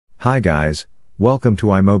Hi guys, welcome to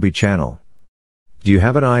iMobi channel. Do you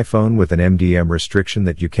have an iPhone with an MDM restriction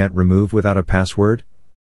that you can't remove without a password?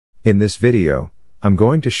 In this video, I'm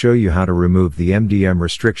going to show you how to remove the MDM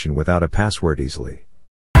restriction without a password easily.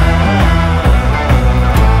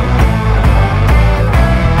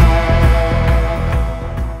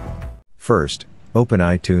 First, open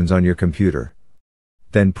iTunes on your computer.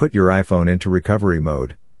 Then put your iPhone into recovery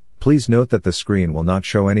mode. Please note that the screen will not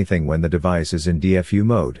show anything when the device is in DFU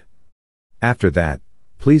mode. After that,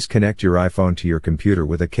 please connect your iPhone to your computer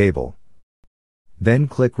with a cable. Then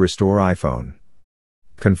click Restore iPhone.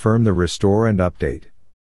 Confirm the restore and update.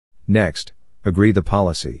 Next, agree the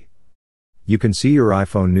policy. You can see your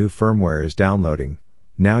iPhone new firmware is downloading.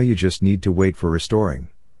 Now you just need to wait for restoring.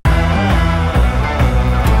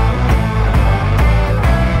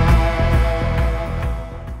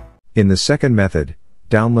 In the second method,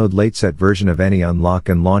 download late-set version of any unlock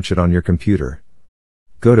and launch it on your computer.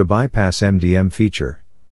 Go to Bypass MDM feature.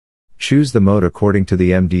 Choose the mode according to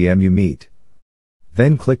the MDM you meet.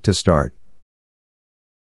 Then click to start.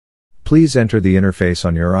 Please enter the interface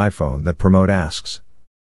on your iPhone that promote asks.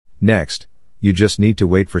 Next, you just need to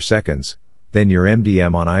wait for seconds, then your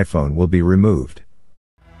MDM on iPhone will be removed.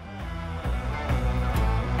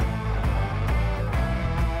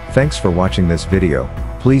 Thanks for watching this video.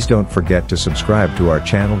 Please don't forget to subscribe to our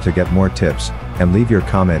channel to get more tips, and leave your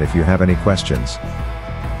comment if you have any questions.